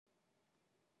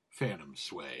Phantom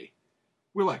Sway.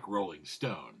 We're like Rolling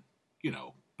Stone,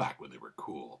 back when they were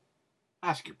cool.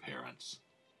 Ask your parents.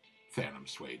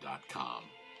 PhantomSway.com.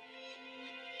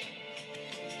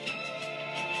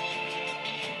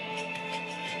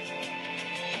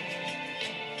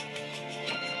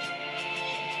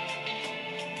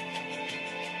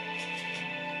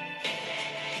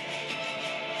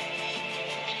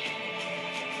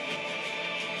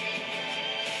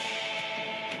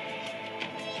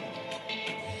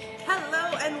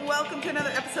 Welcome to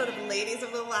another episode of Ladies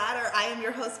of the Ladder. I am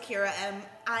your host, Kira, and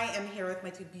I am here with my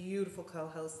two beautiful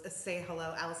co-hosts. Say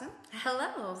hello, Allison.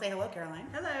 Hello. Say hello, Caroline.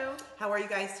 Hello. How are you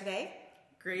guys today?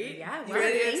 Great. Yeah, you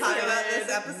ready to talk about this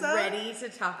episode? Ready to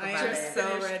talk about it. I am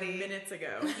so ready. Minutes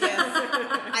ago. Yes.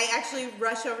 I actually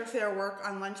rushed over to their work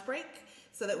on lunch break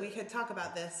so that we could talk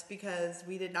about this because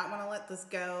we did not want to let this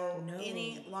go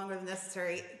any longer than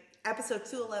necessary. Episode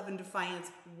 211,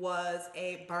 Defiance, was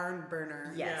a barn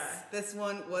burner. Yes. Yeah. This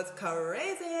one was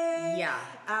crazy. Yeah.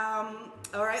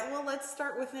 All right, well, let's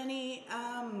start with any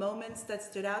moments that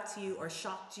stood out to you or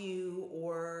shocked you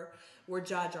or were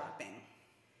jaw-dropping.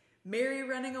 Mary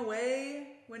running away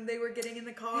when they were getting in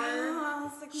the car. Oh, I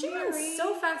was like, She Mary. runs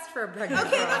so fast for a pregnant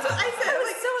Okay, girl. that's what I said. I was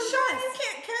Like, so Sean, you impressed.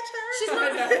 can't catch her. She's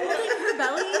not holding her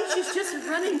belly. She's just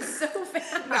running so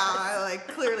fast.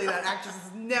 No, clearly that actress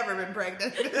has never been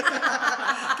pregnant.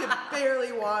 Can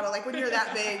barely waddle. Like, when you're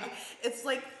that big, it's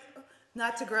like,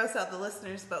 not to gross out the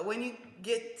listeners, but when you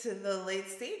get to the late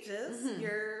stages,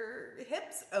 your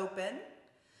hips open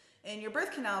and your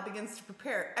birth canal begins to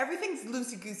prepare. Everything's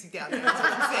loosey-goosey down there, that's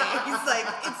what I'm saying. It's like,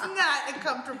 it's not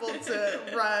comfortable to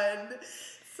run.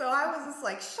 So I was just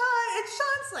like, Sean, and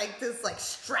Sean's like this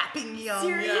strapping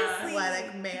young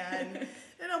athletic man.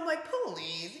 And I'm like,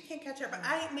 please, you can't catch her. But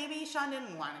maybe Sean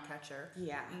didn't want to catch her.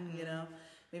 Yeah.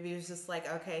 Maybe he was just like,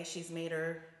 okay, she's made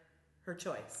her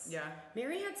choice. Yeah.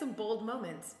 Mary had some bold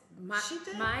moments. She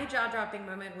did. My jaw-dropping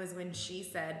moment was when she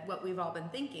said what we've all been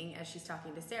thinking as she's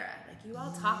talking to Sarah. Like, you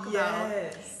all talk about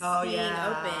being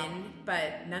open,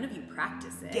 but none of you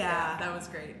practice it. Yeah. That was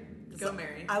great. Go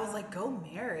Mary. I was like, go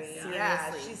Mary.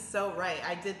 Yeah, she's so right.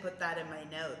 I did put that in my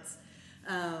notes.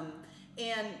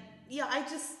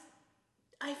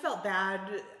 I felt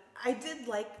bad. I did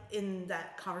like in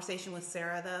that conversation with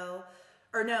Sarah though,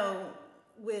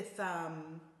 with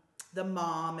the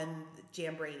mom and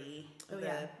Jan Brady.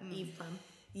 Eve Plum.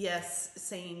 Yes,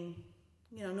 saying,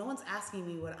 no one's asking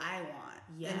me what I want.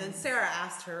 Yes. And then Sarah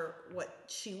asked her what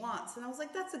she wants. And I was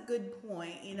like, that's a good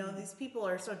point. These people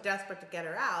are so desperate to get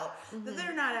her out that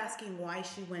they're not asking why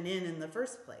she went in the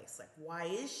first place. Like, why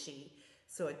is she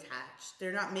so attached?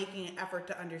 They're not making an effort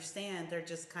to understand. They're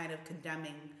just kind of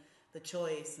condemning the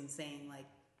choice and saying, like,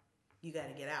 you got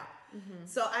to get out.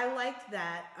 So I liked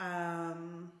that.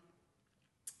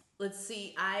 Let's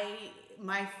see.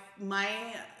 My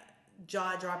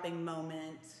jaw-dropping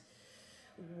moment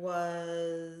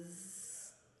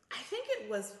was, I think it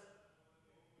was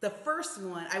the first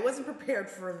one. I wasn't prepared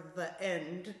for the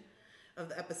end of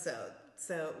the episode.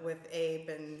 So with Abe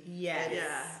and Eddie.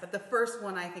 Yeah. But the first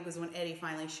one I think was when Eddie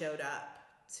finally showed up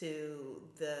to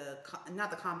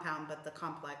not the compound, but the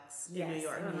complex in New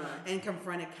York and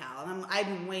confronted Cal. And I've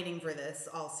been waiting for this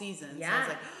all season. Yeah. So I was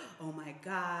like, oh my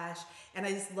gosh. And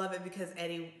I just love it because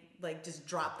Eddie just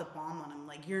dropped the bomb on him.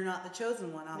 Like, you're not the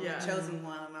chosen one. I'm the chosen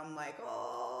one. And I'm like,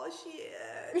 oh shit.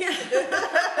 Yeah.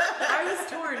 I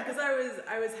was torn because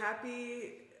I was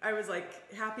happy. I was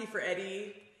happy for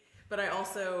Eddie, but I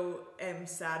also am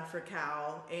sad for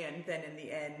Cal. And then in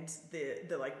the end,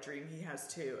 the dream he has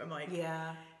too. I'm like,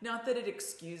 not that it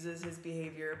excuses his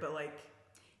behavior, but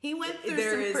he went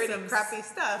through some crappy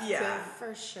stuff. Yeah,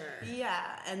 for sure.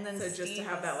 Yeah, and then so Steve just to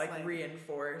have that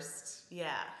reinforced.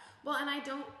 Yeah. Well, and I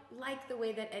don't like the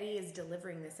way that Eddie is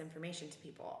delivering this information to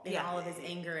people in all of his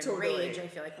anger and Totally. rage. I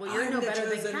feel like, well, you're no better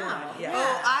than Cal. Yeah.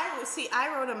 Oh, I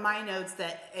wrote in my notes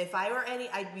that if I were Eddie,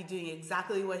 I'd be doing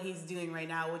exactly what he's doing right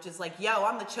now, which is like, yo,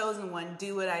 I'm the chosen one.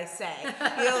 Do what I say.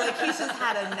 He's just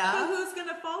had enough. But who's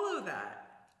gonna follow that?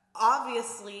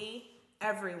 Obviously,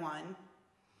 everyone.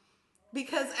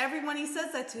 Because everyone he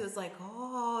says that to is like,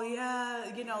 oh,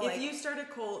 yeah, If you start a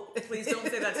cult, please don't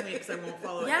say that to me because I won't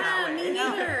follow it Yeah, that way. me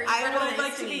neither. I would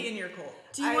like to be in your cult.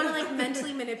 Do you want to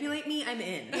mentally manipulate me? I'm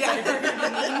in. Yeah. If you're going to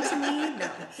be mean to me,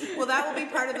 no. Well, that will be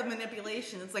part of the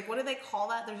manipulation. It's like, what do they call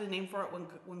that? There's a name for it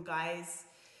when guys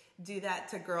do that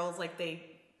to girls, like they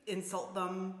insult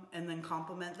them and then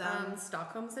compliment them.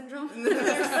 Stockholm syndrome?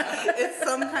 It's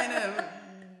some kind of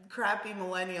crappy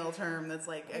millennial term that's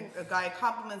like a guy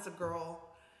compliments a girl.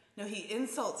 No, he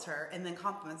insults her and then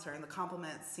compliments her, and the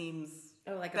compliment seems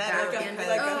like a better backhanded.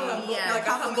 because like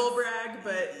a humble brag,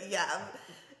 but yeah,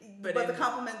 but the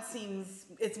compliment seems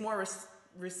it's more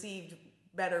received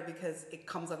better because it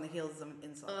comes on the heels of an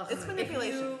insult. It's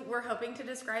manipulation. If you were hoping to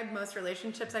describe most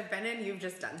relationships I've been in, you've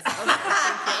just done so. Thank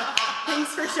you.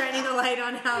 Thanks for shining a light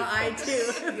on how I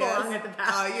too belong at the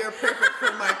back. Oh, you're perfect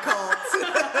for my cult.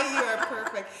 You are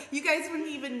perfect. You guys wouldn't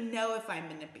even know if I'm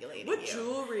manipulating What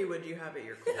jewelry would you have at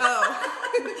your cult?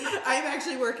 Oh, I'm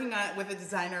actually working on it with a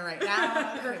designer right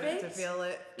now. Perfect.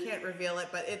 Can't reveal it,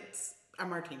 but it's a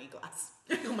martini glass.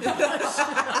 Oh my gosh.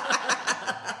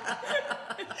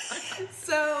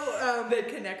 So that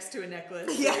connects to a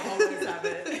necklace. Yeah. So you always have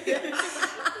it.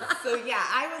 So yeah,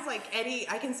 I was like, Eddie,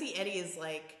 I can see Eddie is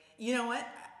like, you know what?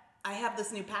 I have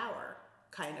this new power,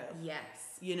 kind of. Yes.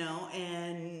 You know,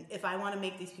 and if I want to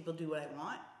make these people do what I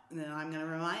want, then I'm going to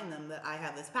remind them that I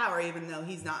have this power, even though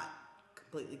he's not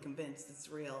completely convinced it's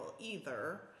real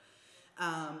either.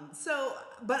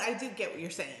 But I do get what you're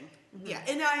saying. Mm-hmm. Yeah,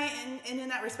 and in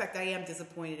that respect, I am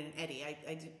disappointed in Eddie.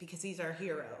 I do, because he's our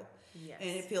hero. Yes. And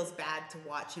it feels bad to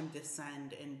watch him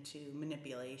descend into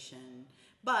manipulation.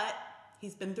 But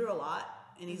he's been through a lot,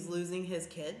 and he's losing his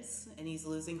kids, and he's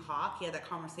losing Hawk. He had that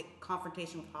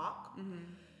confrontation with Hawk,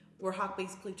 where Hawk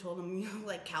basically told him,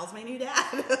 like, Cal's my new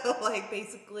dad. Like,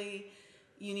 basically,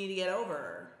 you need to get over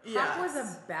her. Hawk was a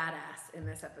badass in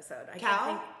this episode.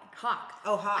 Cal? Hawk.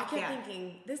 Oh, Hawk, I kept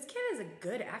thinking, this kid is a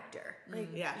good actor.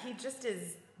 Like, he just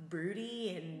is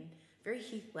broody and very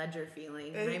Heath Ledger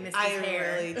feeling. I miss his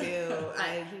hair. I really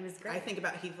do. He was great. I think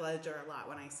about Heath Ledger a lot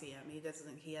when I see him. He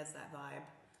has that vibe.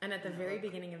 And at the very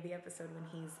beginning of the episode, when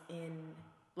he's in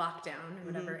lockdown or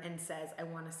whatever, and says, I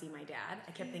want to see my dad,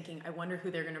 I kept thinking, I wonder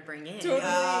who they're going to bring in. Totally.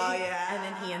 Oh, yeah. And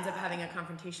then he ends up having a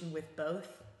confrontation with both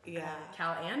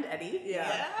Cal and Eddie.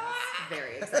 Yeah.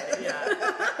 Very excited.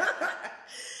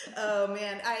 Oh,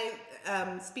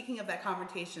 man. Speaking of that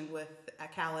confrontation with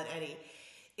Cal and Eddie,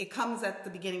 it comes at the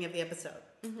beginning of the episode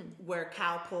where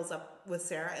Cal pulls up with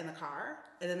Sarah in the car,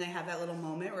 and then they have that little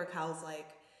moment where Cal's like,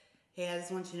 hey, I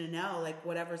just want you to know, like,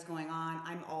 whatever's going on,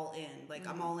 I'm all in. Like,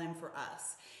 I'm all in for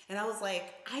us. And I was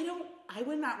like, I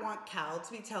would not want Cal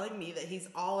to be telling me that he's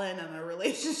all in on a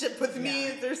relationship with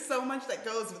me. There's so much that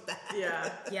goes with that.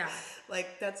 Yeah.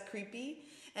 Like, that's creepy.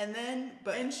 And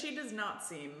she does not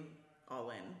seem all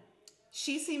in.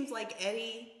 She seems like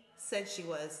Eddie said she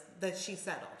was, that she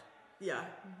settled. Yeah.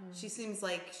 Mm-hmm. She seems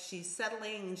like she's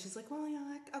settling, and she's like, well, you know,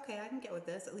 like, okay, I can get with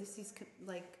this. At least he's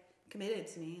committed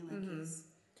to me. Like,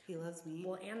 he loves me.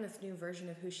 Well, and this new version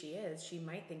of who she is, she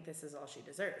might think this is all she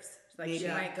deserves. Like, Maybe. she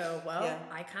might go, well,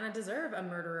 I kind of deserve a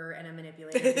murderer and a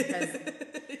manipulator because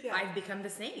I've become the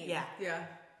same. Yeah. Yeah.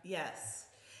 Yes.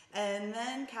 And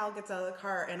then Cal gets out of the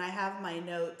car, and I have my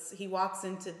notes. He walks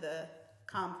into the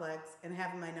complex, and I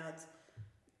have in my notes,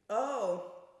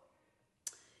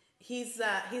 he's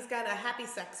got a happy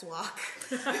sex walk.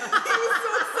 He was so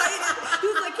excited. He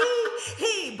was like,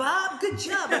 hey, Bob, good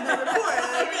job on the report.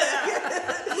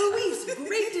 Luis,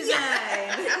 great design.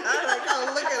 I'm like,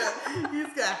 oh, look at him.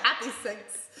 He's got a happy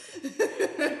sex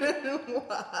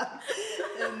walk.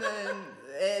 And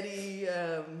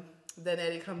then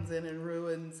Eddie comes in and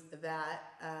ruins that.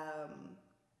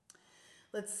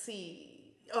 Let's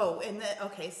see.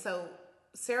 So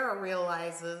Sarah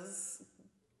realizes,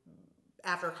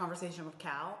 after a conversation with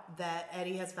Cal, that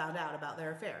Eddie has found out about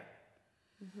their affair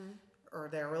or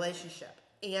their relationship.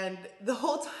 And the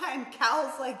whole time,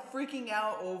 Cal's like freaking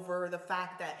out over the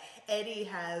fact that Eddie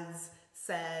has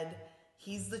said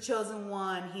he's the chosen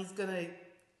one. He's going to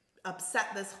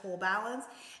upset this whole balance.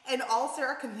 And all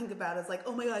Sarah can think about is like,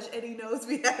 oh my gosh, Eddie knows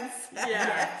we had sex.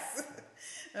 Yes.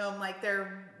 Like,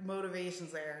 their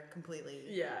motivations there completely.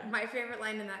 Yeah. My favorite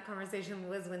line in that conversation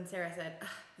was when Sarah said,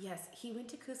 yes, he went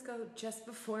to Cusco just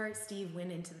before Steve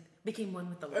became one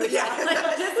with the light. Yeah.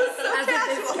 Like, just so as if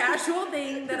this casual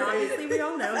thing that obviously we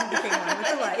all know he became one with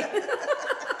the light.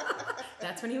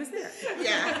 That's when he was there.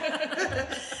 Yeah.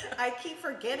 I keep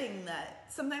forgetting that.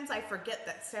 Sometimes I forget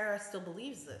that Sarah still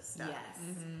believes this stuff. Yes.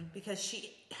 Because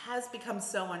she has become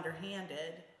so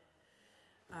underhanded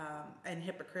and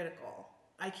hypocritical.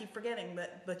 I keep forgetting,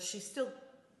 but she still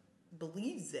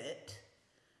believes it.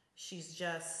 She's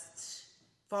just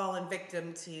fallen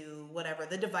victim to whatever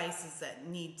the devices that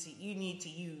you need to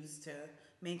use to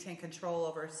maintain control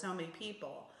over so many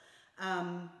people.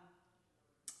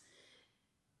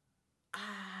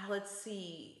 Let's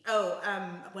see.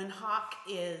 When Hawk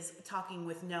is talking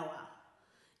with Noah,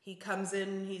 he comes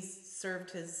in. He's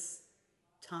served his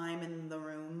time in the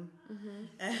room.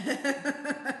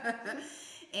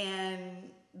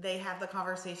 And they have the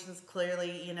conversations,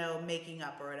 clearly, making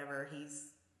up or whatever.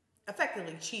 He's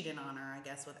effectively cheating on her, I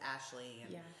guess, with Ashley.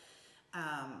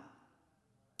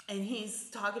 And he's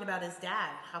talking about his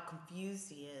dad, how confused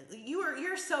he is.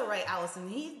 You're so right, Allison.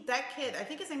 That kid, I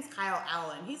think his name's Kyle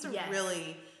Allen. He's a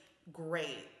really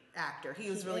great actor. He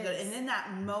was really good. And in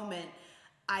that moment,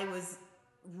 I was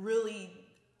really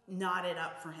knotted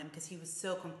up for him because he was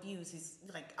so confused. He's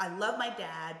like, I love my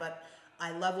dad, but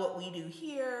I love what we do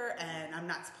here, and I'm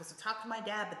not supposed to talk to my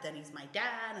dad, but then he's my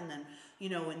dad, and then,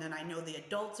 and then I know the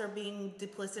adults are being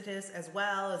duplicitous as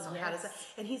well, and so how does that,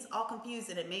 and he's all confused,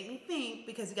 and it made me think,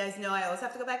 because you guys know I always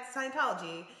have to go back to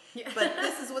Scientology, but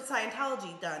this is what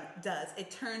Scientology does. It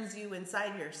turns you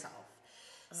inside yourself.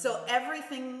 So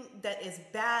everything that is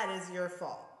bad is your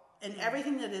fault, and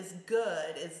everything that is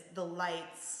good is the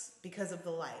light's because of the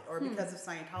light or because of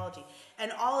Scientology.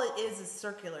 And all it is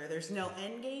circular. There's no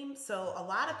end game. So a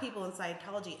lot of people in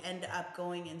Scientology end up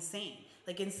going insane.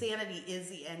 Like insanity is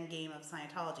the end game of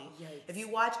Scientology. Yikes. If you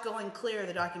watch Going Clear,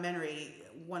 the documentary,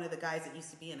 one of the guys that used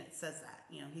to be in it says that.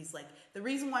 He's like, the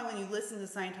reason why when you listen to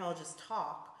Scientologists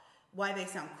talk, why they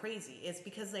sound crazy is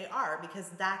because they are, because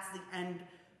that's the end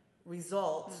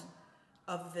result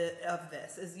of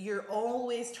this, is you're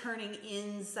always turning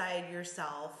inside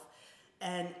yourself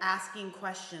and asking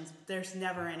questions there's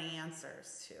never any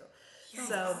answers to. Yes.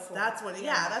 So that's what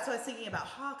that's what I was thinking about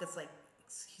Hawk. It's like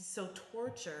he's so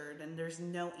tortured and there's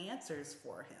no answers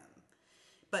for him.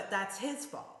 But that's his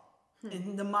fault.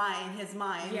 In the mind the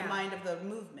mind of the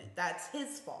movement. That's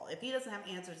his fault. If he doesn't have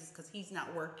answers, it's because he's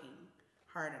not working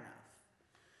hard enough.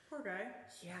 Poor guy.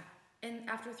 Yeah. And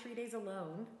after 3 days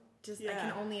alone, I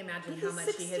can only imagine how much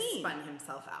 16. He has spun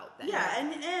himself out then. Yeah,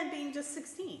 and being just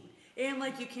 16. And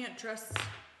like you can't trust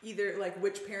either like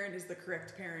which parent is the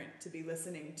correct parent to be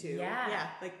listening to. Yeah.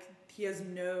 Like he has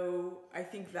I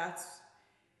think that's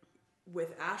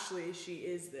with Ashley, she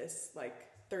is this like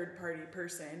third party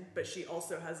person, but she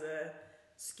also has a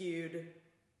skewed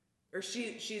or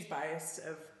she's biased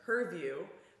of her view.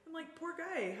 I'm like, poor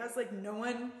guy has like no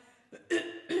one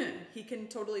he can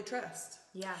totally trust.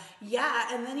 Yeah. Yeah,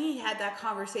 and then he had that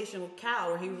conversation with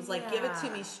Cal where he was like, give it to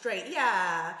me straight.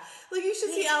 Yeah. Like, you should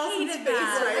see Allison's face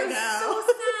right now. I was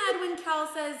so sad when Cal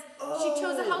says she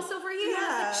chose a house over you. Yeah.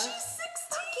 I was like, she's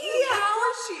 16, yeah, Cal.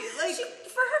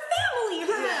 For her family,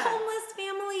 her homeless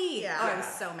family. Yeah. I was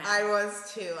so mad. I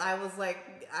was too. I was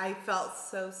like, I felt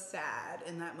so sad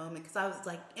in that moment because I was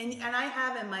like, and I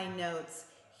have in my notes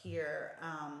here,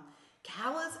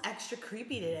 Cal was extra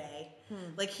creepy today.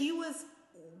 Like, he was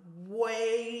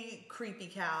way creepy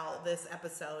Cal this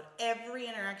episode. Every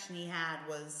interaction he had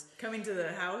was coming to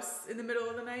the house in the middle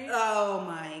of the night. Oh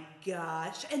my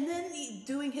gosh. And then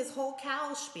doing his whole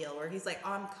Cal spiel where he's like,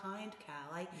 I'm kind,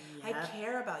 Cal. I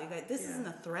care about you guys. This isn't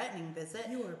a threatening visit.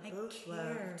 You are both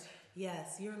loved.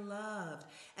 Yes, you're loved.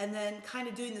 And then kind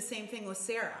of doing the same thing with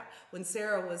Sarah. When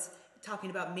Sarah was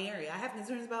talking about Mary. I have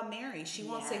concerns about Mary. She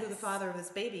won't say who the father of this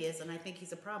baby is, and I think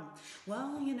he's a problem.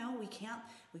 Well, we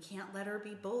can't let her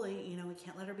be bullied. We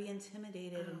can't let her be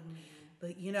intimidated.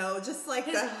 But just like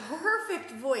his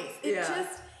perfect voice.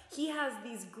 He has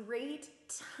these great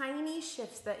tiny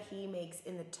shifts that he makes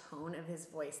in the tone of his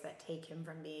voice that take him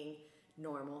from being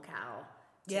normal Cal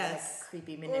to like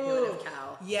creepy manipulative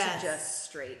Cal to just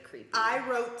straight creepy. I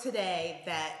wrote today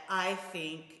that I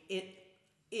think it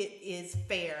is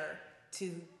fair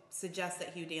to suggest that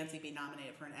Hugh Dancy be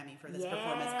nominated for an Emmy for this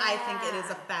performance. I think it is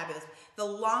a fabulous. The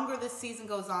longer this season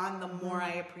goes on, the more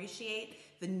I appreciate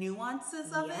the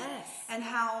nuances of it and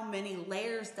how many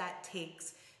layers that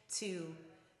takes to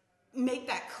make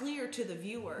that clear to the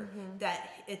viewer that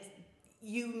it's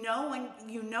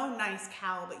nice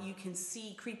Cal, but you can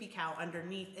see creepy Cal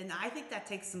underneath, and I think that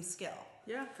takes some skill.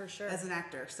 Yeah, for sure. As an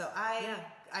actor, so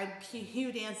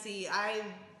Hugh Dancy,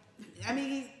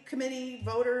 Emmy committee,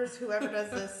 voters, whoever does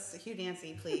this, Hugh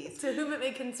Dancy, please. To whom it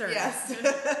may concern. Yes.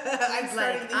 I'm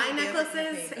starting like eye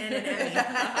necklaces and an Emmy.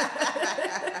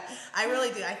 I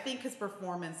really do. I think his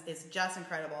performance is just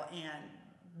incredible, and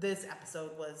this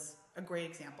episode was a great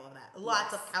example of that.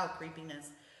 Lots of Cal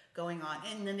creepiness going on.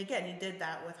 And then again, he did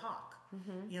that with Hawk.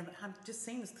 But I'm just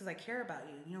saying this because I care about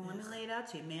you. Let me lay it out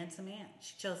to you, man to man.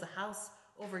 She chose a house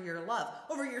over your love,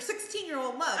 over your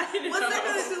 16-year-old love. What's that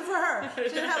going to do for her?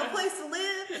 She didn't have a place to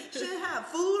live. She didn't have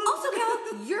food. Also,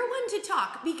 Cal, you're one to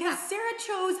talk because Sarah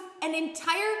chose an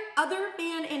entire other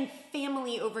man and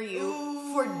family over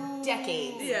you for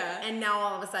decades. Yeah. And now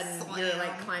all of a sudden you're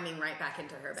like climbing right back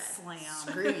into her bed. Slam.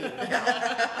 Screw you.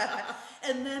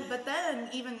 But then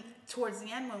even towards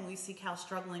the end when we see Cal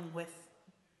struggling with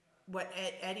what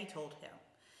Eddie told him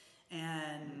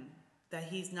and that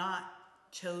he's not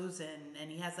chosen, and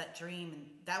he has that dream, and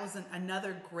that was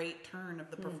another great turn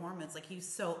of the performance. Like, he was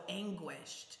so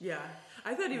anguished. Yeah,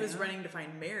 I thought he was running to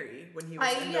find Mary when he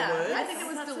was in the yeah, woods. I think it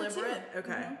was deliberate.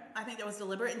 Okay. I think that was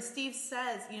deliberate. And Steve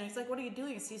says, he's like, "What are you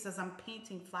doing?" And Steve says, "I'm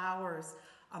painting flowers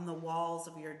on the walls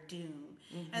of your doom."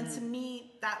 And to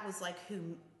me, that was like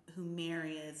who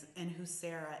Mary is, and who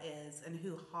Sarah is, and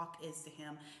who Hawk is to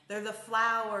him. They're the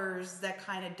flowers that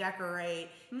kind of decorate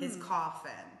his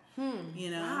coffin.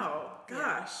 Wow,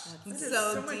 gosh, that is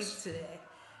so much deep today.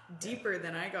 deeper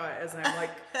than I got as I'm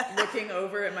like looking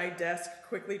over at my desk,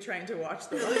 quickly trying to watch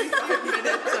the last 5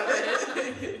 minutes of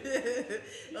it.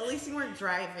 At least you weren't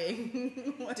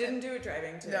driving. Didn't do it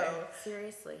driving today. No.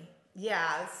 Seriously.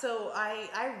 Yeah, so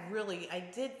I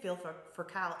did feel for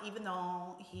Cal, even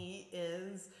though he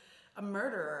is a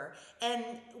murderer. And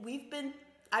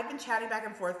I've been chatting back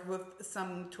and forth with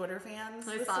some Twitter fans.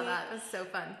 I saw that. It was so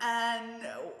fun. And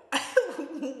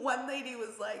one lady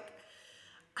was like,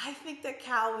 "I think that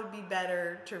Cal would be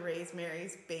better to raise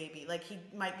Mary's baby. Like, he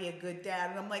might be a good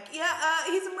dad." And I'm like, yeah,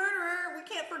 he's a murderer. We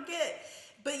can't forget.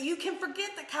 But you can forget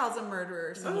that Cal's a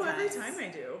murderer sometimes. Oh, every time I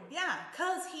do. Yeah,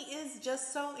 because he is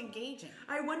just so engaging.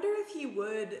 I wonder if he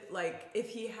would, like, if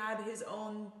he had his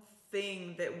own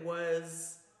thing that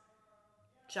was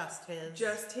Just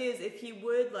his. if he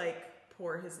would, like,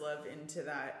 pour his love into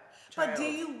that child. But do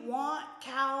you want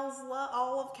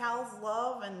all of Cal's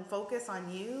love and focus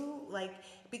on you? Like,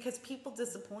 because people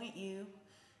disappoint you.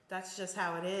 That's just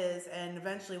how it is. And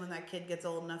eventually when that kid gets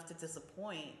old enough to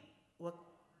disappoint,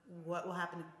 what will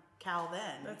happen to Cal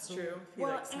then? That's true. He,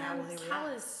 Well, like, snaps. and Cal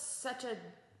is such a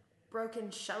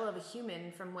broken shell of a human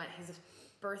from what his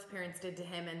birth parents did to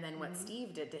him and then what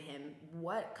Steve did to him.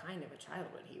 What kind of a child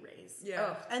would he raise?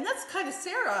 Yeah. Oh, And that's kind of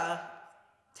Sarah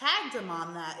tagged him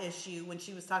on that issue when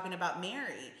she was talking about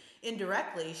Mary.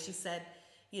 Indirectly, she said,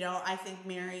 I think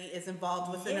Mary is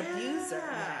involved with an abuser.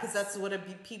 Because that's what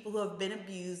people who have been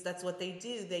abused, that's what they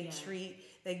do.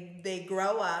 They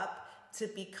grow up to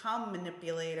become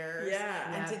manipulators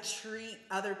and to treat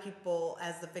other people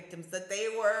as the victims that they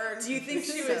were. Do you think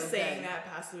she was saying that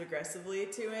passive aggressively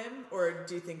to him, or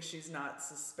do you think she's not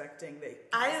suspecting that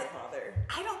he's the father?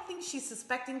 I don't think she's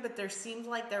suspecting, but there seemed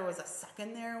like there was a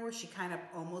second there where she kind of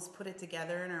almost put it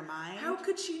together in her mind. How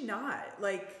could she not?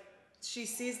 Like, she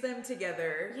sees them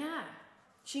together. yeah.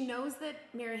 She knows that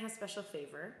Mary has special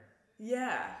favor.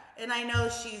 Yeah. And I know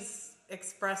she's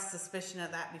expressed suspicion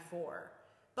of that before.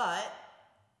 But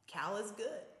Cal is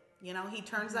good. He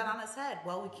turns that on his head.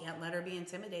 Well, we can't let her be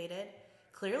intimidated.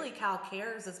 Clearly, Cal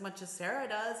cares as much as Sarah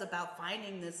does about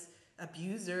finding this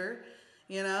abuser,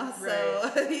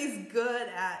 So he's good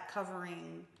at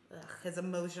covering his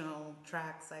emotional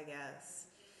tracks, I guess.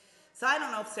 So I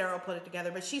don't know if Sarah will put it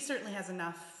together, but she certainly has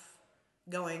enough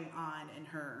going on in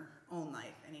her own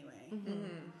life anyway.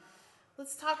 Mm-hmm.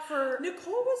 Let's talk for...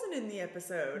 Nicole wasn't in the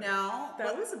episode. No.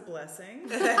 That was a blessing.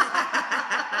 We no,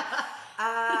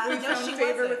 found she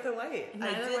favor wasn't. with the light. I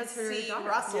Neither did was her see daughter.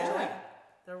 Russell. Yeah.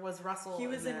 There was Russell. He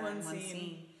was in there one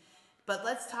scene. But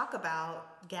let's talk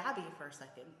about Gabby for a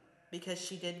second, because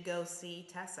she did go see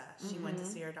Tessa. She went to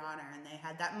see her daughter, and they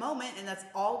had that moment, and that's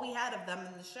all we had of them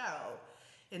in the show.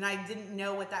 And I didn't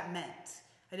know what that meant.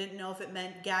 I didn't know if it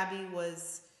meant Gabby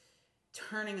was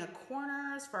turning a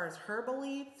corner as far as her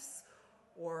beliefs,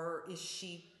 or is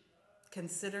she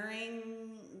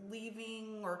considering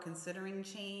leaving or considering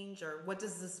change, or what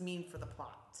does this mean for the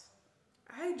plot?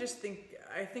 I just think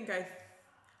I think of it.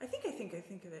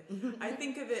 I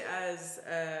think of it as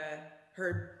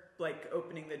her, like,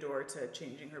 opening the door to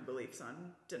changing her beliefs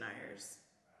on deniers.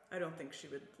 I don't think she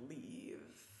would leave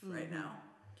right now.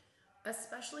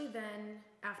 Especially then,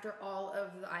 after all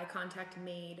of the eye contact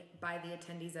made by the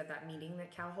attendees at that meeting that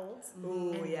Cal holds.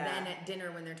 Ooh, and yeah. then at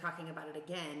dinner when they're talking about it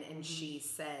again, and she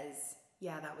says,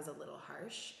 yeah, that was a little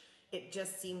harsh. It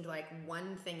just seemed like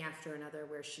one thing after another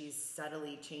where she's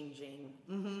subtly changing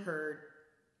her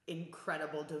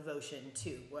incredible devotion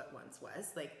to what once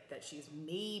was. Like, that she's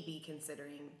maybe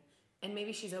considering, and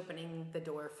maybe she's opening the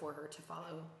door for her to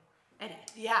follow Eddie.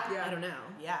 Yeah. I don't know.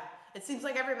 Yeah. It seems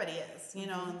like everybody is,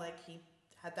 and like he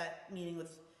had that meeting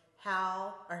with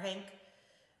Hank,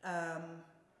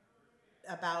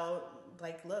 about,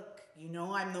 like, look,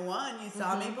 I'm the one, you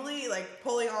saw me believe, like,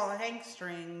 pulling all Hank's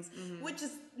strings, which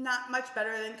is not much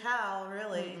better than Cal,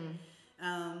 really.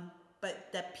 But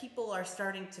that people are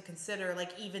starting to consider,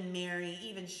 like, even Mary,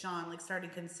 even Sean, like, starting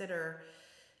to consider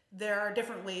there are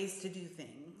different ways to do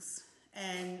things.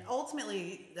 And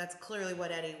ultimately, that's clearly what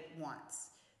Eddie wants.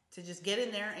 To just get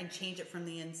in there and change it from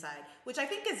the inside, which I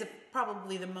think is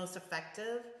probably the most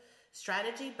effective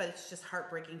strategy, but it's just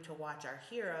heartbreaking to watch our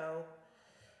hero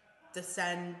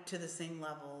descend to the same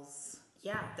levels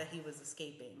Yeah. that he was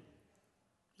escaping.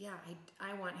 Yeah,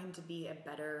 I want him to be a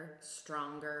better,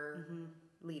 stronger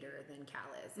leader than Cal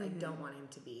is. I don't want him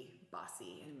to be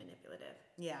bossy and manipulative.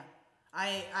 Yeah,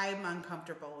 I'm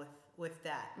uncomfortable with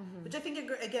that, which I think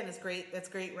again is great. That's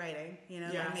great writing, you know,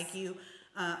 to make you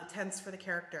tense for the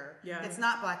character. Yeah, it's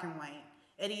not black and white.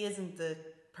 Eddie isn't the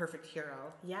perfect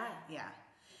hero. Yeah,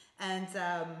 and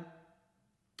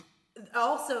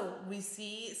also we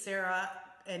see Sarah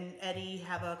and Eddie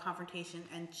have a confrontation,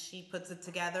 and she puts it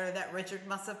together that Richard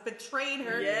must have betrayed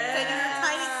her, taking her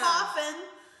tiny coffin.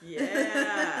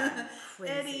 Yeah,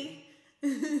 Eddie.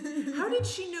 How did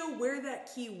she know where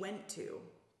that key went to?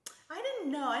 I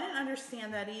didn't know. I didn't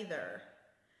understand that either.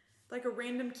 Like a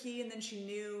random key, and then she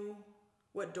knew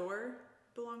what door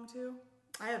belonged to?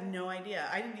 I have no idea.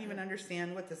 I didn't even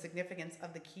understand what the significance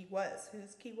of the key was.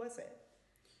 Whose key was it?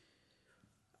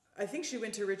 I think she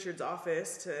went to Richard's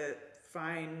office to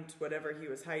find whatever he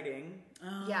was hiding.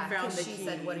 yeah. Found Because the she key.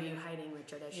 said, "What are you hiding,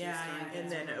 Richard?" As she was trying to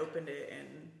And then opened it,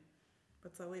 and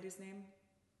what's that lady's name?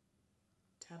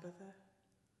 Tabitha?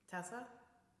 Tessa?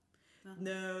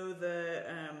 No, the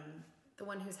the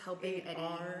one who's helping Eddie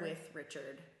AR. with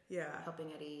Richard, yeah.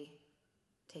 helping Eddie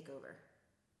take over.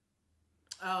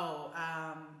 Oh,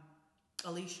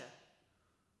 Alicia.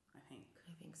 I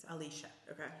think so. Alicia.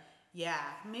 Okay. Yeah,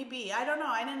 maybe. I don't know.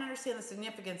 I didn't understand the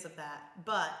significance of that,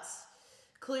 but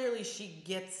clearly she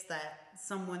gets that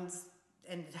someone's,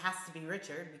 and it has to be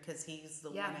Richard because he's the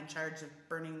one in charge of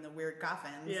burning the weird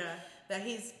coffins. Yeah. That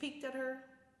he's peeked at her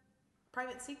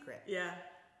private secret. Yeah.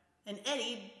 And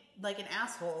Eddie, like an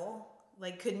asshole,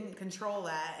 like couldn't control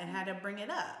that and had to bring it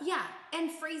up. Yeah,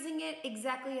 and phrasing it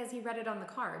exactly as he read it on the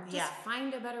card. Just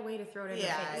find a better way to throw it in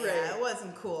Yeah, her face. yeah, it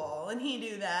wasn't cool, and he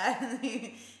knew that.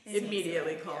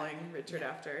 Immediately calling Richard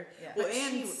after. Yeah. Well, But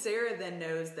and Sarah then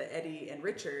knows that Eddie and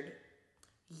Richard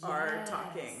are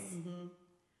talking.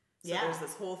 So there's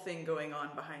this whole thing going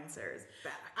on behind Sarah's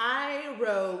back. I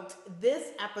wrote,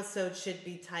 this episode should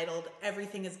be titled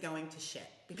 "Everything is Going to Shit"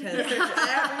 because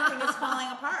everything is falling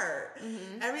apart.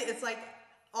 It's like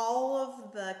all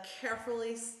of the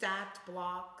carefully stacked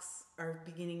blocks are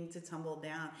beginning to tumble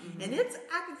down, and it's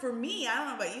acting for me. I don't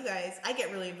know about you guys. I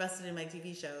get really invested in my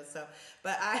TV shows,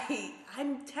 but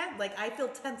I'm tense. Like I feel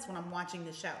tense when I'm watching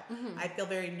the show. I feel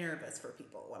very nervous for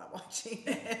people when I'm watching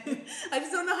it. I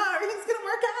just don't know how everything's gonna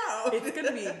work out. It's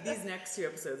gonna be, these next 2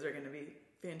 episodes are gonna be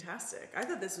fantastic. I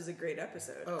thought this was a great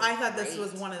episode. Oh, I thought this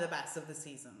was one of the best of the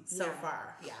season so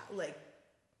far. Yeah, like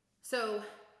So,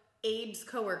 Abe's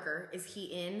coworker, is he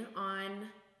in on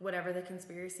whatever the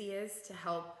conspiracy is to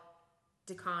help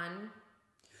Decon?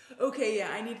 Okay,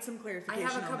 yeah, I need some I clarification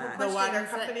have a on couple that. questions. The water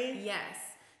company? Yes.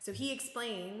 So he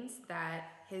explains that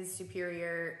his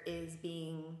superior is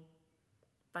being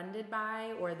funded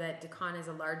by, or that Decon is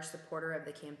a large supporter of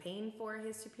the campaign for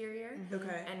his superior.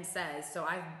 Okay. And says, so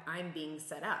I'm being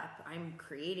set up. I'm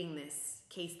creating this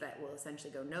case that will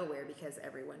essentially go nowhere because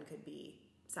everyone could be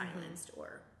silenced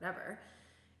or whatever.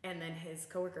 And then his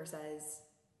coworker says,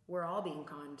 we're all being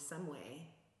conned some way.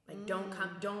 Like, don't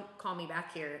call me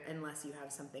back here unless you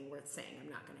have something worth saying. I'm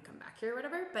not going to come back here or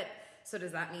whatever. But so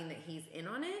does that mean that he's in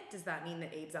on it? Does that mean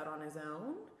that Abe's out on his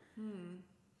own?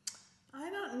 I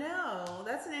don't know.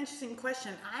 That's an interesting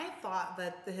question. I thought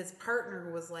that his partner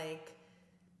was like,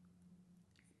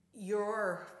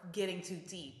 you're getting too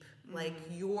deep. Like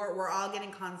we're all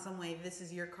getting conned some way. This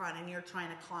is your con, and you're trying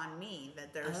to con me.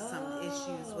 That there's some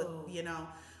issues with,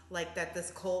 like that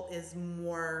this cult is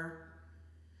more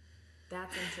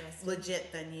That's interesting.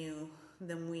 legit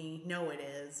than we know it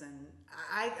is. And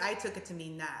I took it to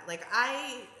mean that. Like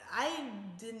I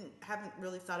haven't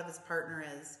really thought of his partner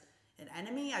as an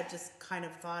enemy. I've just kind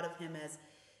of thought of him as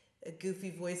a goofy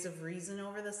voice of reason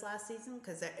over this last season,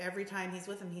 because every time he's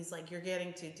with him, he's like, you're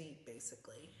getting too deep,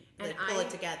 basically. Like, pull it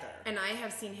together. And I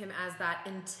have seen him as that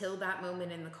until that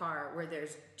moment in the car where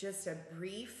there's just a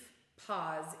brief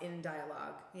pause in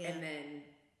dialogue, and then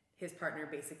his partner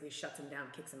basically shuts him down,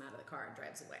 kicks him out of the car, and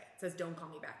drives away. Says, don't call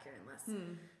me back here unless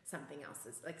something else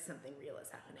is, like something real is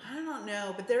happening. I don't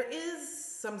know, but there is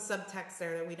some subtext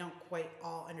there that we don't quite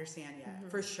all understand yet,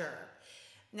 for sure.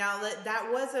 Now, that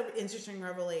was an interesting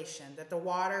revelation, that the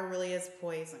water really is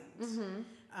poisoned.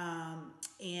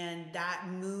 And that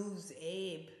moves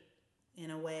Abe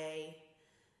in a way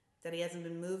that he hasn't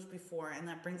been moved before. And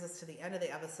that brings us to the end of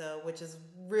the episode, which is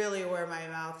really where my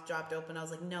mouth dropped open. I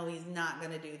was like, no, he's not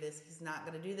going to do this. He's not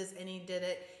going to do this. And he did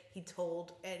it. He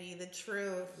told Eddie the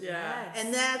truth. Yeah. Yes.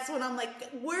 And that's when I'm like,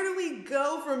 where do we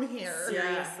go from here?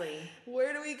 Seriously.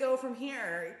 Where do we go from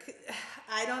here?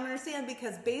 I don't understand,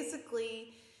 because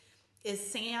basically is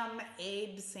Sam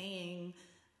Abe saying,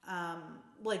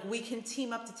 like, we can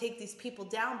team up to take these people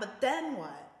down, but then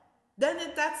what?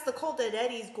 Then that's the cult that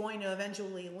Eddie's going to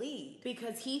eventually lead.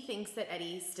 Because he thinks that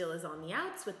Eddie still is on the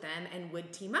outs with them and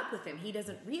would team up with him. He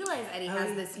doesn't realize Eddie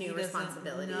has this new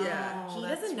responsibility. He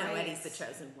doesn't know Eddie's the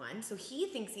chosen one. So he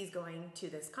thinks he's going to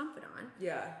this confidant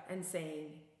and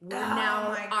saying, we're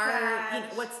now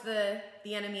what's the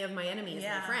enemy of my enemy is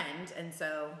my friend. And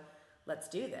so let's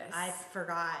do this. I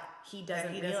forgot. He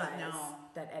doesn't realize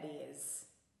that Eddie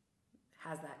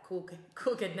has that cool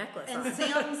kid necklace on. And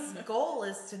Sam's goal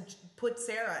is to put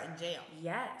Sarah in jail.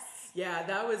 Yes. Yeah,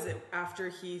 that was it after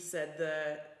he said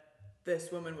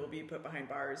this woman will be put behind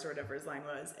bars or whatever his line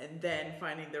was, and then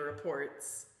finding the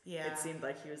reports. Yeah. It seemed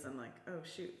like he was then like, oh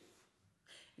shoot.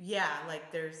 Yeah,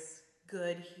 like there's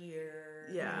good here.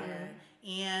 Yeah.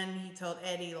 And he told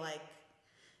Eddie, like,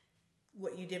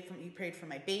 what you did you prayed for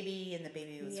my baby, and the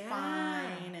baby was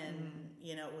fine, and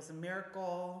you know, it was a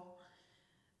miracle.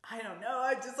 I don't know.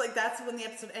 I just like, that's when the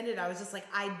episode ended. I was just like,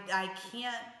 I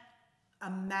can't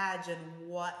imagine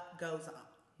what goes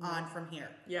on from here.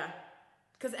 Yeah.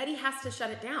 Because Eddie has to shut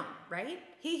it down, right?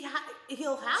 He'll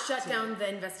have to shut down the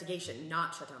investigation,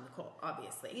 not shut down the cult,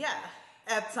 obviously. Yeah.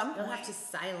 At some point. He'll have to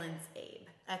silence Abe.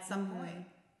 At some point.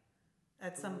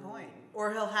 At some point.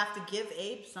 Or he'll have to give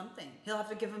Abe something. He'll have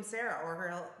to give him Sarah, or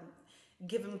he'll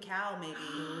give him Cal, maybe.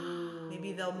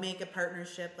 Maybe they'll make a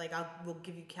partnership, like, we'll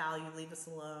give you Cal, you leave us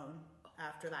alone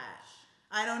after that.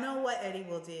 I don't know what Eddie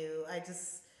will do.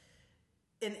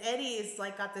 And Eddie is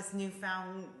like got this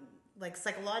newfound, like,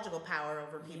 psychological power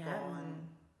over people,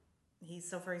 and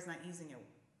so far he's not using it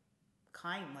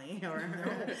kindly, or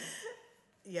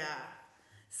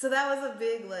So that was a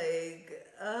big, like,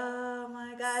 oh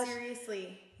my gosh.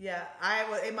 Seriously. Yeah,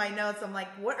 in my notes, I'm like,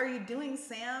 what are you doing,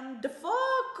 Sam? The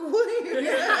fuck? What are you doing?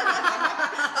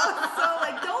 I was so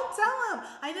like, don't tell him.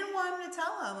 I didn't want him to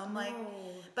tell him. I'm like,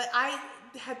 but I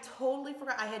had totally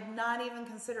forgot. I had not even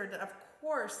considered that, of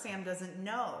course, Sam doesn't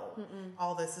know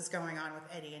all this is going on with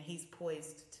Eddie, and he's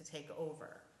poised to take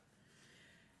over.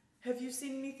 Have you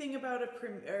seen anything about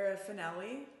a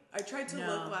finale? I tried to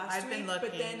look last week,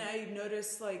 but then I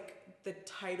noticed, like, the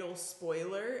title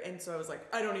spoiler, and so I was like,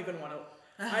 I don't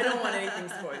want anything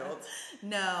spoiled.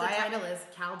 No. The title is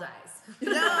Cal dies.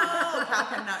 No, Cal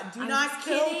cannot. Do not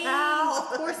kill Cal.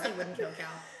 Of course they wouldn't kill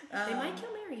Cal. They might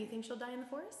kill Mary. You think she'll die in the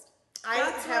forest? I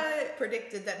have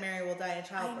predicted that Mary will die in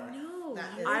childbirth. I know.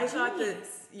 I thought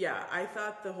I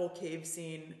thought the whole cave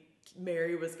scene,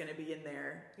 Mary was going to be in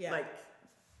there,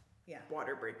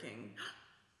 water breaking.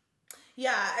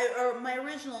 Yeah, my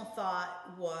original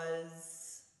thought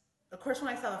was, of course,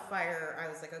 when I saw the fire, I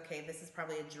was like, okay, this is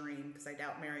probably a dream, because I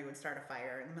doubt Mary would start a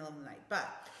fire in the middle of the night. But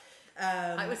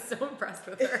I was so impressed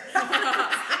with her.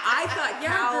 I thought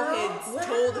Cal had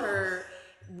told her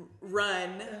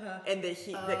run, and that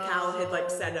Cal had, like,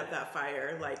 set up that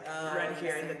fire, like, run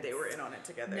here, and that they were in on it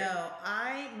together. No,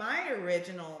 my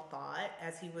original thought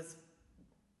as he was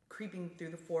creeping through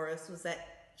the forest was that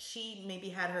she maybe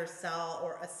had her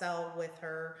cell with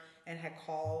her and had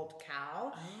called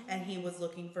Cal, and he was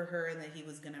looking for her, and that he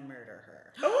was going to murder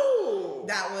her. Oh!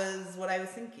 That was what I was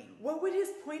thinking. What would his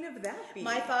point of that be?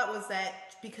 My thought was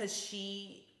that because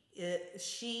she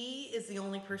is the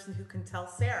only person who can tell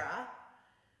Sarah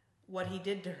what he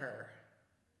did to her.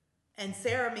 And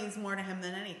Sarah means more to him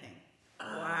than anything.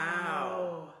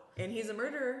 Wow. And he's a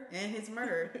murderer. And he's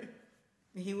murdered.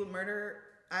 He would murder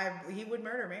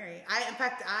Mary. In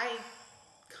fact, I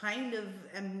kind of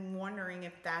am wondering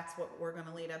if that's what we're going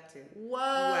to lead up to. Whoa.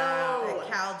 Wow. That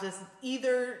Cal just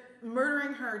either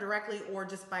murdering her directly, or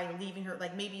just by leaving her,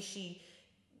 like, maybe she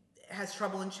has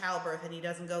trouble in childbirth and he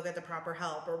doesn't go get the proper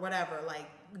help or whatever, like,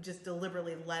 just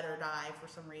deliberately let her die for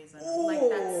some reason. Ooh. Like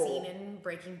that scene in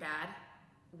Breaking Bad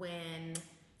when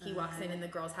he walks in and the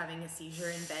girl's having a seizure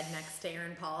in bed next to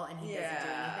Aaron Paul, and he doesn't do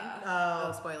anything.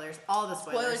 Oh, spoilers. All the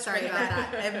spoilers. Sorry about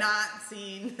that. I have not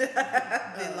seen the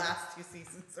last 2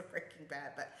 seasons of Breaking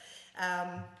Bad, but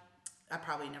I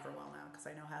probably never will now because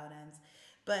I know how it ends.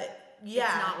 But yeah.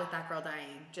 It's not with that girl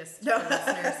dying, just for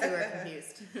listeners who are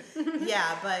confused.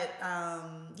 Yeah,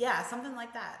 but something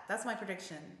like that. That's my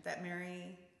prediction, that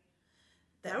Mary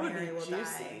will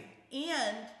die.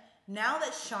 And now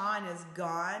that Sean is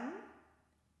gone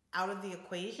out of the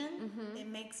equation, it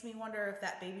makes me wonder if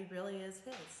that baby really is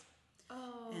his.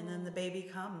 Oh. And then the baby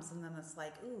comes, and then it's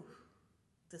like, ooh,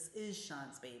 this is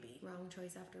Sean's baby. Wrong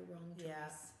choice after wrong choice. Yeah.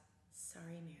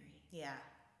 Sorry, Mary. Yeah.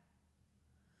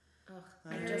 Ugh,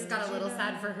 I just got a little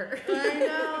sad for her. I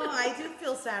know. I do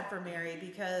feel sad for Mary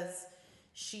because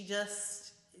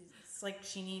it's like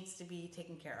she needs to be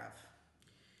taken care of.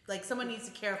 Like, someone needs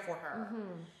to care for her.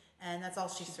 And that's all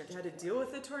she's searching for. Had to deal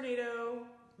with the tornado.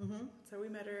 That's how we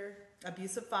met her.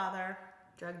 Abusive father.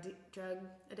 Drug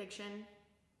addiction.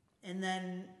 And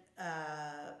then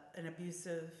an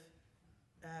abusive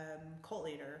cult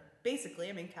leader. Basically,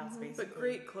 I mean, Cal's basically. But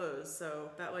great clothes, so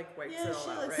that like wipes Yeah, it all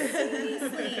she out, looks right?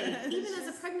 Seriously, even as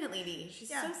a pregnant lady, she's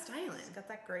so stylish. She's got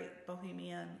that great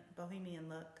bohemian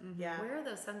look. Yeah. Where are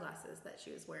those sunglasses that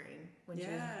she was wearing when she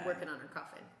was working on her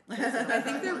coffin? I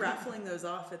think they're raffling those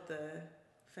off at the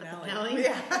finale.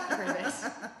 Yeah.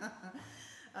 Perfect.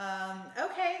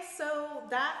 Okay, so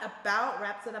that about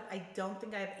wraps it up. I don't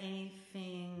think I have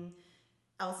anything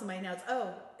else in my notes.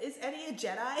 Oh, is Eddie a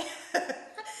Jedi?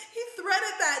 He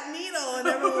threaded that needle and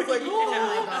everyone was like, oh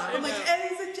my god. I'm like,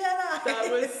 Eddie's a Jedi. That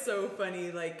was so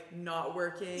funny, like not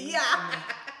working. Yeah.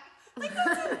 Like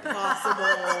that's impossible.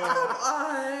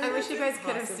 I wish you guys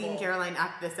could have seen Caroline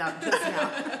act this out just now.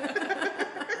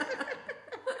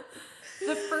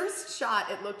 The first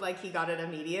shot, it looked like he got it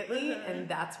immediately, and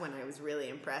that's when I was really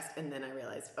impressed. And then I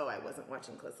realized, I wasn't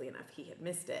watching closely enough. He had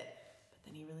missed it. But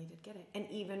then he really did get it. And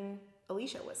even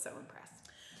Alicia was so impressed.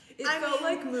 It felt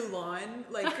like Mulan,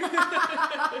 like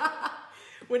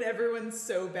when everyone's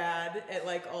so bad at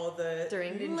like all the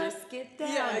During ninjas. Let's Get Down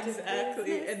Yeah, to exactly.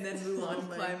 Business. And then Mulan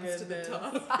climbs to the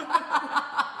top.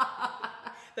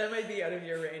 That might be out of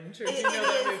your range. Or do you know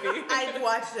that movie? I've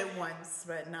watched it once,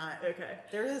 but not. Okay.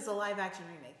 There is a live action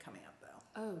remake coming up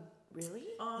though. Oh,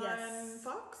 really? On Yes.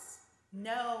 Fox?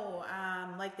 No,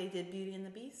 like they did Beauty and the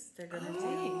Beast. They're gonna do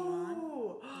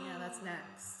Mulan. Yeah, that's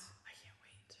next.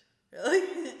 Really?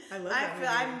 I love that movie.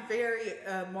 I'm very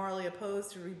morally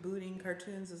opposed to rebooting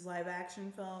cartoons as live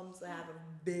action films. I have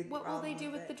a big What will problem they do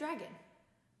with it. the dragon?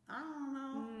 I don't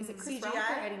know. Is it Chris CGI? Rock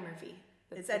or Eddie Murphy?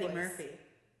 It's the Eddie voice? Murphy.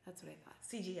 That's what I thought.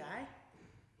 CGI?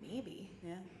 Maybe.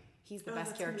 Yeah. He's the Oh, best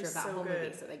that's gonna character be of that so whole good.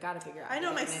 movie, so they got to figure out. I how know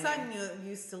to my get him in son there.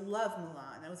 used to love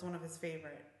Mulan. That was one of his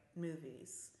favorite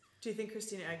movies. Do you think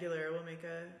Christina Aguilera will make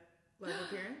a live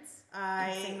appearance?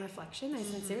 Insane Reflection? I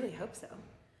sincerely hope so.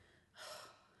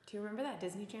 Do you remember that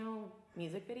Disney Channel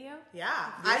music video? Yeah,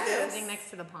 I I do. Sitting next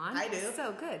to the pond? I It was do.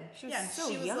 so good. She was so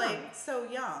she was young. like so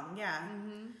young. Yeah.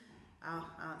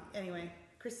 Anyway,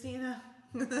 Christina.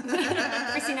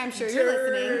 Christina, I'm sure you're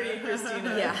listening.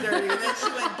 Christina. Yeah. Dirty. And then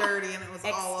she went dirty, and it was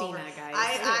all over. Ex-Tina, guys.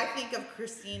 I think of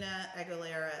Christina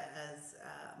Aguilera as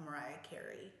Mariah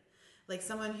Carey, like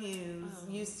someone who's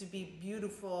used to be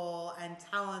beautiful and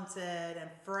talented and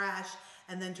fresh,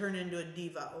 and then turned into a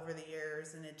diva over the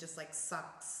years, and it just like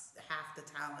sucks half the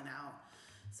talent out.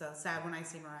 So sad when I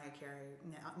see Mariah Carey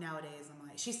nowadays. I'm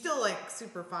like, she's still like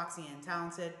super foxy and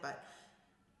talented, but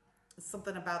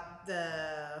something about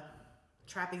the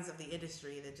trappings of the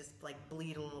industry that just like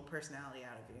bleed a little personality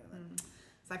out of you.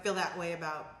 So I feel that way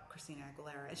about Christina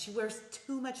Aguilera, and she wears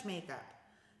too much makeup.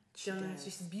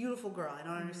 She's a beautiful girl. I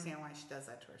don't understand why she does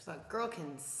that to herself. But girl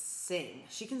can sing.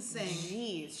 She can sing.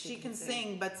 Jeez, she can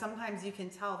sing, but sometimes you can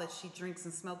tell that she drinks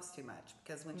and smokes too much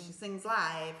because when she sings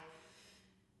live,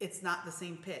 it's not the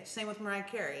same pitch. Same with Mariah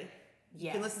Carey.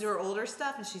 You can listen to her older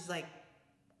stuff, and she's like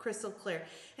crystal clear.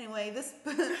 Anyway, this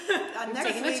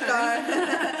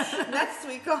next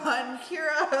week on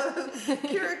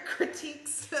Kira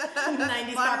critiques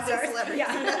 90s pop modern day stars. celebrities.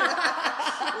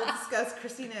 We'll discuss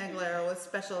Christina Aguilera with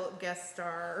special guest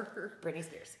star Britney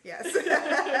Spears. Yes.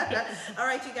 All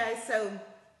right, you guys. So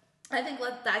I think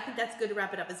that's good to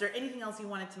wrap it up. Is there anything else you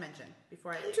wanted to mention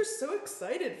before I leave? I'm just so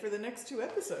excited for the next 2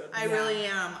 episodes. I really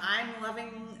am. I'm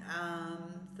loving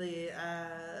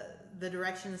the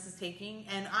direction this is taking,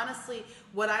 and honestly,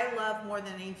 what I love more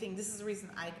than anything, this is the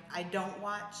reason I don't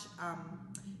watch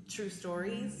true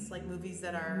stories, like movies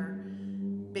that are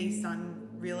based on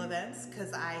real events,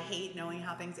 because I hate knowing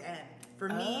how things end. For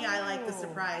me, I like the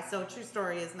surprise. So a true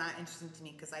story is not interesting to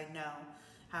me because I know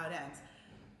how it ends.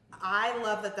 I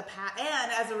love that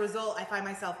and as a result, I find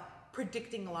myself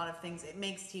predicting a lot of things. It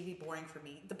makes TV boring for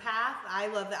me. The Path, I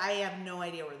love that. I have no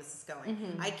idea where this is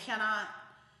going.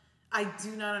 I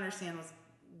do not understand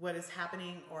what is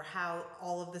happening or how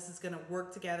all of this is going to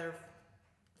work together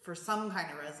for some kind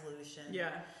of resolution.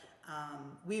 Yeah.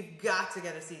 We've got to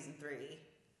get a season 3.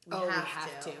 We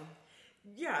have to.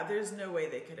 Yeah, there's no way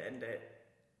they could end it.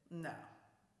 No.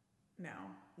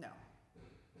 No.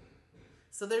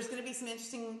 So there's going to be some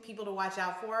interesting people to watch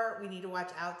out for. We need to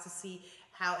watch out to see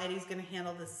how Eddie's going to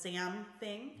handle the Sam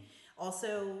thing.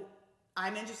 Also,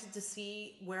 I'm interested to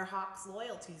see where Hawk's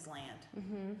loyalties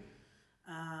land.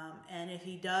 And if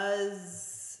he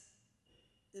does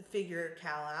figure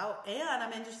Cal out. And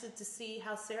I'm interested to see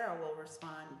how Sarah will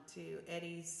respond to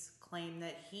Eddie's claim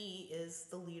that he is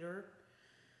the leader,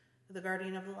 the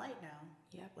guardian of the light now.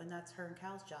 Yep. When that's her and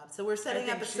Cal's job. So we're setting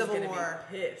up a she's civil gonna war.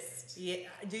 Be pissed. Yeah.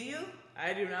 Do you?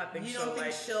 I do not think You she'll don't think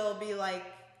like. she'll be like,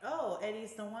 oh,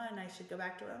 Eddie's the one, I should go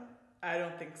back to him? I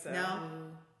don't think so. No?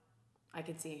 I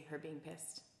could see her being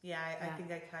pissed. Yeah, I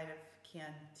think I kind of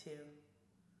can too.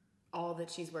 All that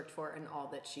she's worked for and all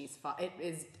that she's fought. It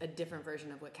is a different version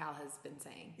of what Cal has been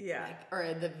saying. Yeah.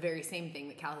 Or the very same thing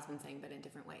that Cal has been saying, but in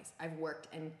different ways. I've worked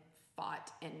and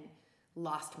fought and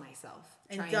lost myself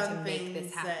And trying done to make things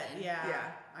this happen.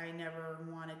 that, I never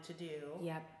wanted to do.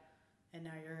 Yep. And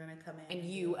now you're going to come in. And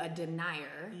you, a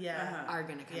denier, are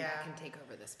going to come back and take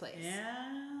over this place.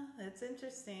 Yeah, that's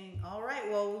interesting. All right.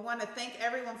 Well, we want to thank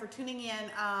everyone for tuning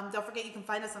in. Don't forget you can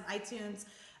find us on iTunes.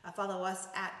 Follow us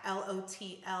at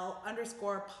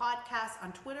LOTL_podcast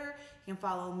on Twitter. You can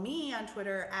follow me on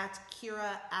Twitter at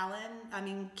Kira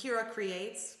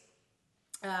Creates.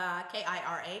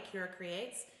 Kira, Kira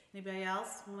Creates. Anybody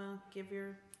else want to give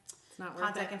your It's not worth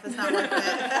contact it. info? It's not worth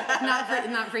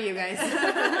it. not for you guys.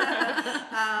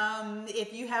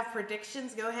 If you have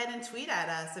predictions, go ahead and tweet at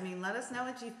us. I mean, let us know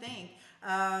what you think.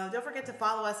 Don't forget to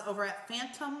follow us over at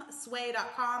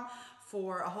phantomsway.com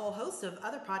for a whole host of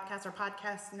other podcasts. Our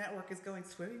podcast network is going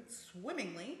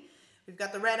swimmingly. We've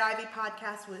got the Red Ivy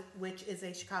podcast, which is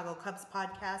a Chicago Cubs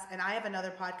podcast. And I have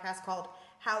another podcast called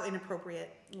How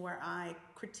Inappropriate, where I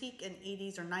critique an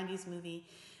 80s or 90s movie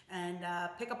and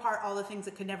pick apart all the things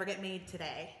that could never get made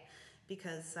today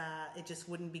because it just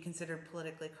wouldn't be considered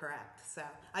politically correct. So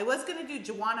I was going to do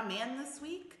Joanna Man this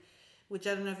week, which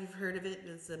I don't know if you've heard of it.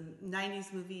 It's a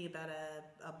 90s movie about a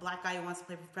black guy who wants to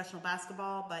play professional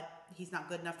basketball, but he's not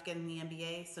good enough to get in the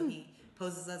NBA, so he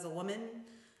poses as a woman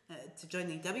to join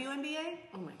the WNBA.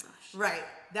 Oh my gosh. Right.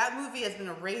 That movie has been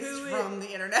erased from the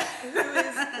internet. Who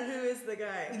is the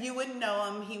guy? You wouldn't know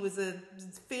him. He was a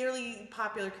fairly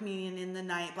popular comedian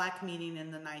black comedian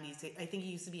in the 90s. I think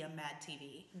he used to be on Mad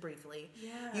TV briefly.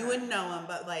 Yeah. You wouldn't know him,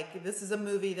 but like this is a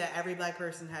movie that every black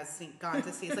person has gone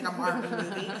to see. It's like a Marvel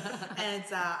movie. And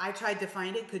I tried to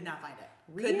find it, could not find it.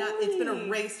 Really? It's been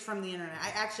erased from the internet.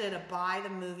 I actually had to buy the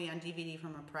movie on DVD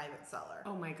from a private seller.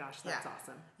 Oh my gosh, that's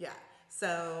awesome. Yeah.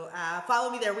 So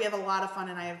follow me there. We have a lot of fun,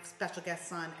 and I have special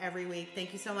guests on every week.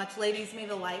 Thank you so much, ladies. May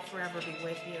the light forever be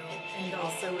with you. And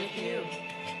also with you.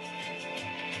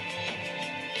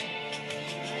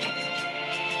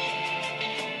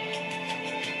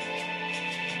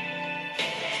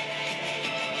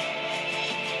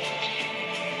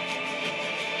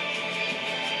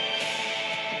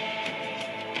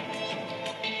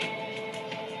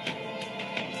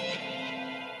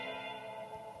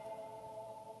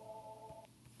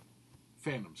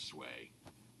 Phantom Sway.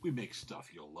 We make stuff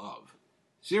you'll love.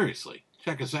 Seriously,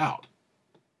 check us out.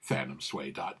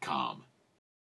 PhantomSway.com.